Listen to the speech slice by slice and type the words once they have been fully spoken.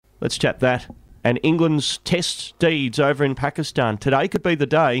Let's chat that. And England's test deeds over in Pakistan. Today could be the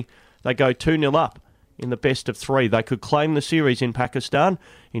day they go 2-0 up in the best of three. They could claim the series in Pakistan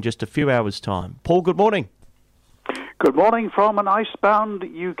in just a few hours' time. Paul, good morning. Good morning from an icebound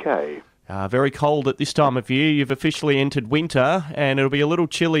UK. Very cold at this time of year. You've officially entered winter and it'll be a little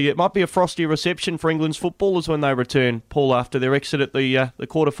chilly. It might be a frosty reception for England's footballers when they return, Paul, after their exit at the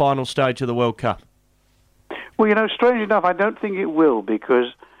quarter-final stage of the World Cup. Well, strange enough, I don't think it will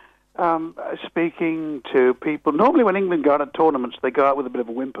because speaking to people, normally when England go out at tournaments, they go out with a bit of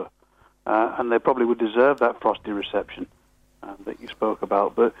a whimper. And they probably would deserve that frosty reception that you spoke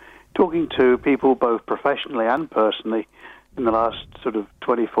about. But talking to people both professionally and personally in the last sort of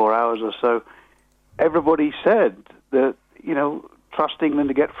 24 hours or so, everybody said that, trust England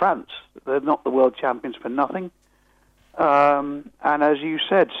to get France. They're not the world champions for nothing. And as you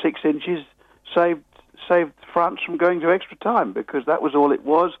said, 6 inches saved France from going to extra time because that was all it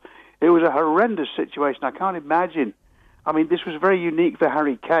was. It was a horrendous situation. I can't imagine. I mean, this was very unique for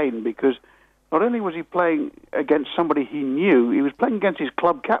Harry Kane because not only was he playing against somebody he knew, he was playing against his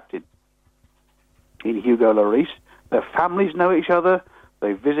club captain in Hugo Lloris. Their families know each other,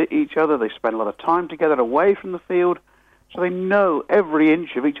 they visit each other, they spend a lot of time together away from the field, so they know every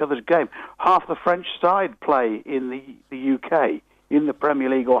inch of each other's game. Half the French side play in the UK, in the Premier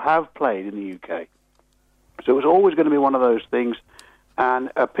League, or have played in the UK. So it was always going to be one of those things,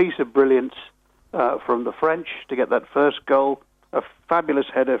 and a piece of brilliance from the French to get that first goal, a fabulous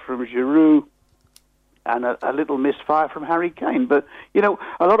header from Giroud, and a little misfire from Harry Kane. But, a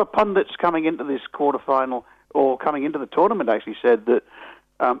lot of pundits coming into this quarterfinal, or coming into the tournament, actually said that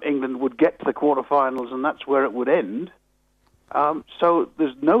England would get to the quarterfinals and that's where it would end. So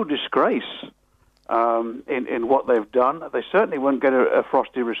there's no disgrace in what they've done. They certainly won't get a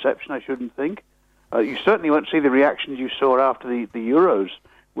frosty reception, I shouldn't think. You certainly won't see the reactions you saw after the Euros,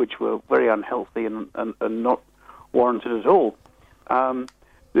 which were very unhealthy and not warranted at all.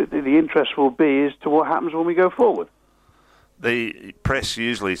 The interest will be as to what happens when we go forward. The press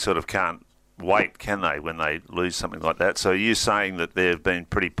usually sort of can't wait, can they, when they lose something like that? So are you saying that they've been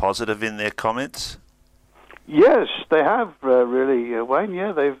pretty positive in their comments? Yes, they have, really, Wayne.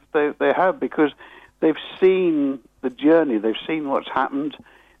 Yeah, they have, because they've seen the journey. They've seen what's happened.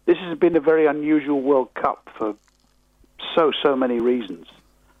 This has been a very unusual World Cup for so many reasons,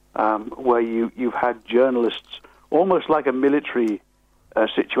 where you've had journalists almost like a military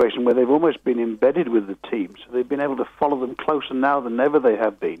situation where they've almost been embedded with the team. So they've been able to follow them closer now than ever they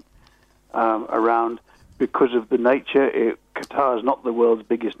have been around because of the nature. Qatar is not the world's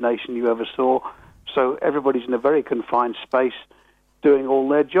biggest nation you ever saw. So everybody's in a very confined space doing all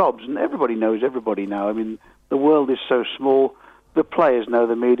their jobs. And everybody knows everybody now. I mean, the world is so small. The players know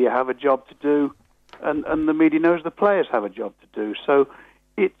the media have a job to do. And the media knows the players have a job to do. So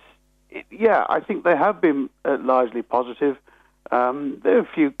I think they have been largely positive. There are a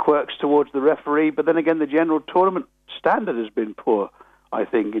few quirks towards the referee, but then again, the general tournament standard has been poor, I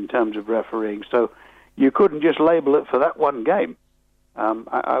think, in terms of refereeing. So you couldn't just label it for that one game,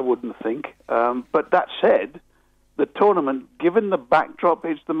 I wouldn't think. But that said, the tournament, given the backdrop,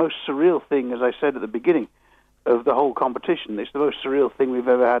 it's the most surreal thing, as I said at the beginning, of the whole competition. It's the most surreal thing we've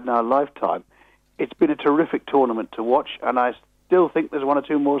ever had in our lifetime. It's been a terrific tournament to watch, and I still think there's one or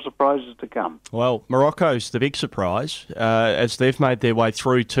two more surprises to come. Well, Morocco's the big surprise, as they've made their way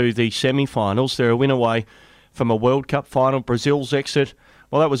through to the semi-finals. They're a win away from a World Cup final. Brazil's exit,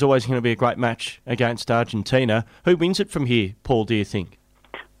 well, that was always going to be a great match against Argentina. Who wins it from here, Paul, do you think?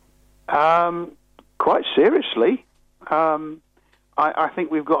 Quite seriously, I think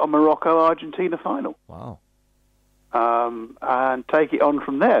we've got a Morocco-Argentina final. Wow. And take it on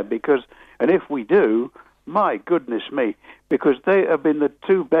from there, and if we do, my goodness me, because they have been the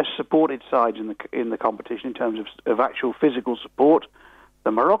two best supported sides in the competition in terms of actual physical support.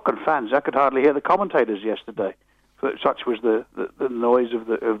 The Moroccan fans, I could hardly hear the commentators yesterday. Such was the noise of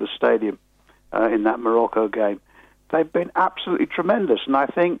the stadium in that Morocco game. They've been absolutely tremendous, and I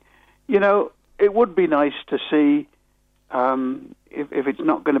think, it would be nice to see, if it's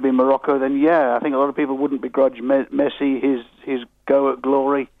not going to be Morocco, then I think a lot of people wouldn't begrudge Messi his go at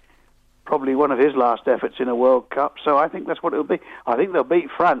glory. Probably one of his last efforts in a World Cup. So I think that's what it'll be. I think they'll beat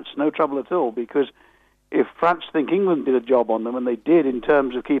France, no trouble at all, because if France think England did a job on them, and they did in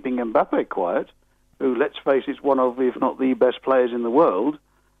terms of keeping Mbappe quiet, who, let's face it, is one of, if not the best players in the world,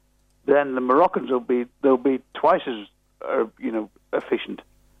 then the Moroccans they'll be twice as efficient.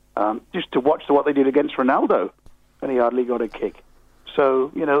 Just to watch what they did against Ronaldo, and he hardly got a kick.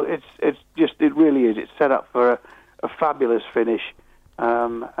 So it really is. It's set up for a fabulous finish.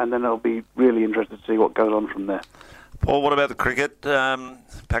 And then I'll be really interested to see what goes on from there. Paul, what about the cricket?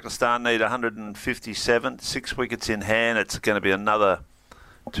 Pakistan need 157, 6 wickets in hand. It's going to be another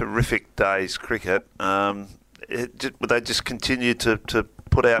terrific day's cricket. Would they just continue to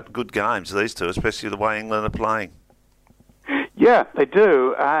put out good games, these two, especially the way England are playing? Yeah, they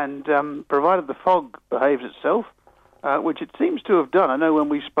do, and provided the fog behaves itself, which it seems to have done. I know when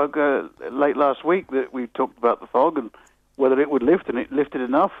we spoke late last week that we talked about the fog and whether it would lift, and it lifted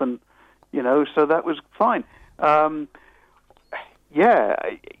enough, and so that was fine. Yeah,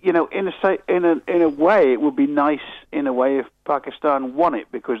 in a way, it would be nice in a way if Pakistan won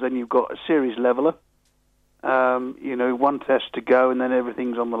it, because then you've got a series leveler. One test to go, and then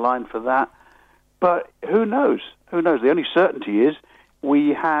everything's on the line for that. But who knows? Who knows? The only certainty is we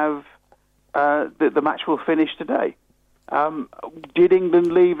have the match will finish today. Did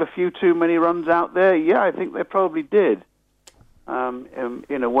England leave a few too many runs out there? Yeah, I think they probably did.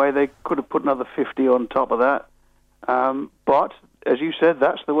 In a way, they could have put another 50 on top of that. But, as you said,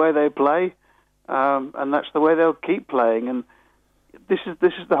 that's the way they play, and that's the way they'll keep playing. And this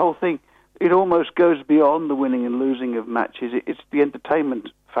is the whole thing. It almost goes beyond the winning and losing of matches. It's the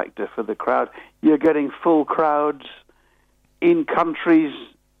entertainment factor for the crowd. You're getting full crowds in countries,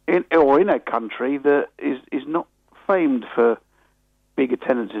 in a country that is not famed for big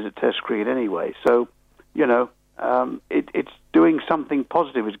attendances at Test cricket anyway. So, it's doing something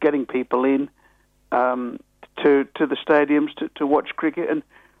positive. It's getting people in to the stadiums to watch cricket, and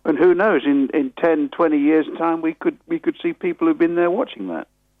who knows, in 10, 20 years' time, we could see people who've been there watching that.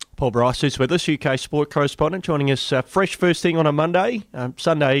 Paul Bryce is with us, UK sport correspondent, joining us fresh first thing on a Monday,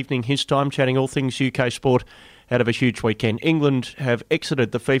 Sunday evening his time, chatting all things UK sport out of a huge weekend. England have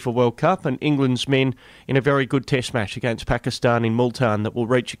exited the FIFA World Cup, and England's men in a very good test match against Pakistan in Multan that will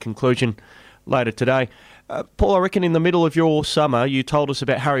reach a conclusion later today. Paul, I reckon in the middle of your summer you told us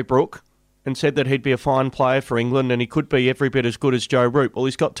about Harry Brook and said that he'd be a fine player for England and he could be every bit as good as Joe Root. Well,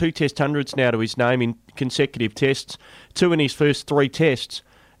 he's got 2 Test hundreds now to his name in consecutive tests, 2 in his first 3 tests.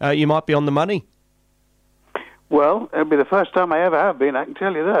 You might be on the money. Well, it'll be the first time I ever have been, I can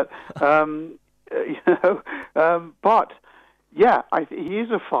tell you that. But, yeah, he is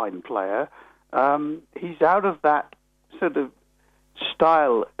a fine player. He's out of that sort of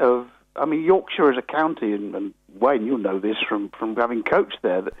style of... Yorkshire as a county, and Wayne, you'll know this from having coached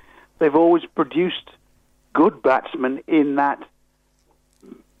there, that they've always produced good batsmen in that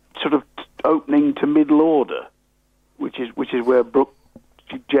sort of opening to middle order, which is where Brook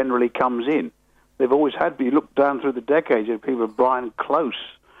generally comes in. They've always had, you look down through the decades, you have people like Brian Close,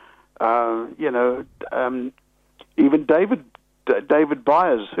 even David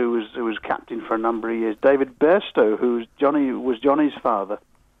Byers, who was captain for a number of years, David Bairstow, who was Johnny's father,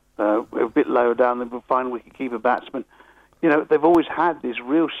 a bit lower down than a fine wicketkeeper batsman. They've always had this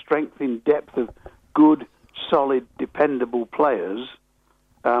real strength in depth of good, solid, dependable players.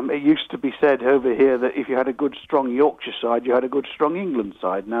 It used to be said over here that if you had a good, strong Yorkshire side, you had a good, strong England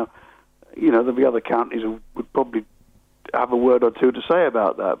side. Now, there'll be other counties who would probably have a word or two to say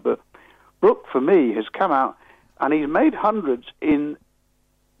about that. But Brook, for me, has come out and he's made hundreds in,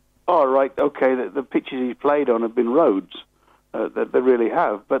 the pitches he's played on have been roads. That they really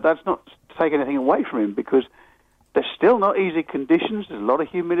have. But that's not taking anything away from him, because they're still not easy conditions. There's a lot of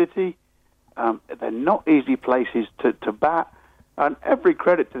humidity. They're not easy places to bat. And every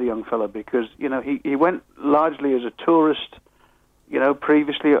credit to the young fella, because, he went largely as a tourist,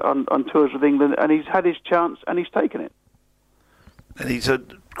 previously on tours with England, and he's had his chance and he's taken it. And he's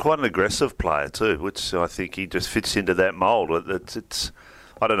quite an aggressive player too, which I think he just fits into that mould. It's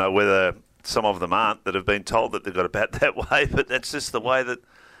I don't know whether some of them aren't, that have been told that they've got to bat that way, but that's just the way that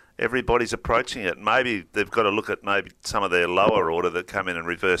everybody's approaching it. Maybe they've got to look at maybe some of their lower order that come in and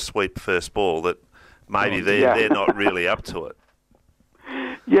reverse sweep first ball, that maybe they're not really up to it.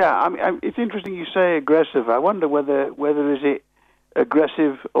 Yeah, it's interesting you say aggressive. I wonder whether is it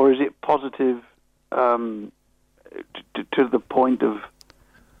aggressive or is it positive to the point of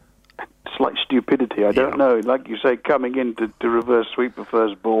slight stupidity. I don't know. Like you say, coming in to reverse sweep the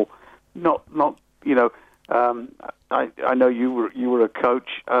first ball. Not I know you were a coach.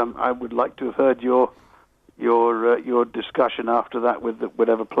 I would like to have heard your discussion after that with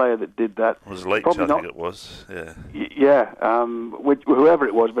whatever player that did that. It was Leach, I think it was. Yeah. Whoever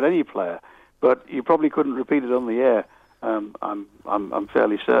it was, but any player. But you probably couldn't repeat it on the air. I'm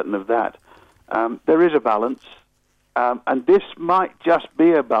fairly certain of that. There is a balance, and this might just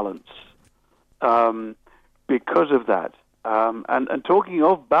be a balance because of that. And talking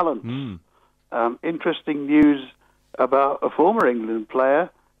of balance, interesting news about a former England player,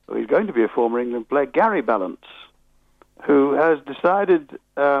 or he's going to be a former England player, Gary Balance, who has decided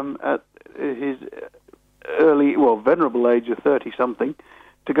at his venerable age of 30-something,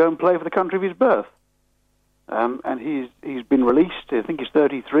 to go and play for the country of his birth. And he's been released. I think he's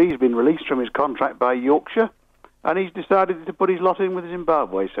 33. He's been released from his contract by Yorkshire, and he's decided to put his lot in with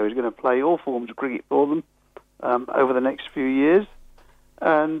Zimbabwe. So he's going to play all forms of cricket for them over the next few years.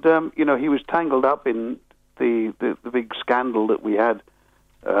 And he was tangled up in the big scandal that we had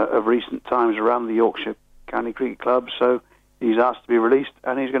of recent times around the Yorkshire County Cricket Club. So he's asked to be released,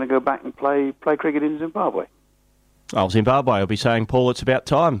 and he's going to go back and play cricket in Zimbabwe. Well, Zimbabwe will be saying, Paul, it's about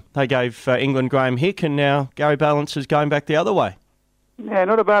time. They gave England Graham Hick, and now Gary Ballance is going back the other way. Yeah,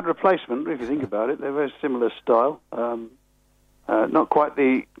 not a bad replacement, if you think about it. They're very similar style. Not quite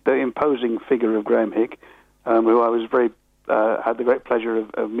the imposing figure of Graham Hick, who I was had the great pleasure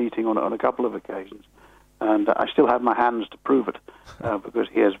of meeting on a couple of occasions. And I still have my hands to prove it, because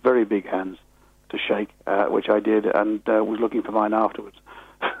he has very big hands to shake, which I did, and was looking for mine afterwards.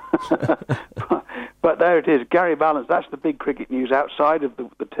 But there it is, Gary Ballance. That's the big cricket news outside of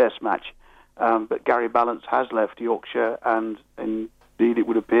the Test match. But Gary Ballance has left Yorkshire and indeed it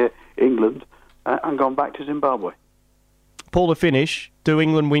would appear England and gone back to Zimbabwe. Paul, to finish, do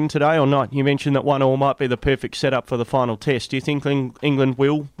England win today or not? You mentioned that 1-1 might be the perfect setup for the final Test. Do you think England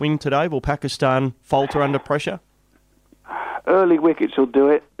will win today? Will Pakistan falter under pressure? Early wickets will do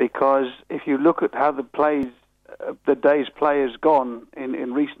it, because if you look at how the day's play has gone in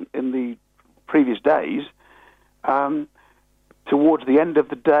the previous days, towards the end of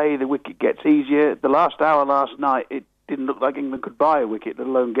the day, the wicket gets easier. The last hour last night, it didn't look like England could buy a wicket, let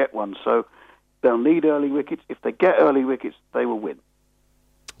alone get one. So they'll need early wickets. If they get early wickets, they will win.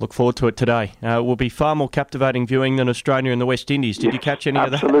 Look forward to it today. It will be far more captivating viewing than Australia and the West Indies. Did you catch any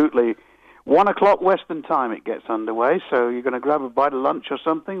of that? Absolutely. 1 o'clock Western time it gets underway, so you're going to grab a bite of lunch or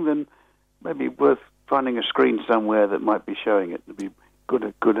something, then maybe worth finding a screen somewhere that might be showing it. It'll be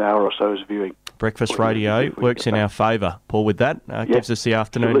a good hour or so's viewing. Breakfast radio works in our favour, Paul, with that. Gives us the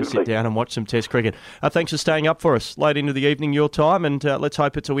afternoon to sit down and watch some Test cricket. Thanks for staying up for us late into the evening, your time, and let's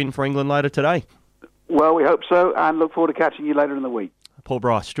hope it's a win for England later today. Well, we hope so, and look forward to catching you later in the week. Paul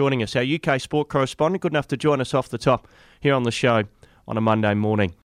Bryce joining us, our UK sport correspondent, good enough to join us off the top here on the show on a Monday morning.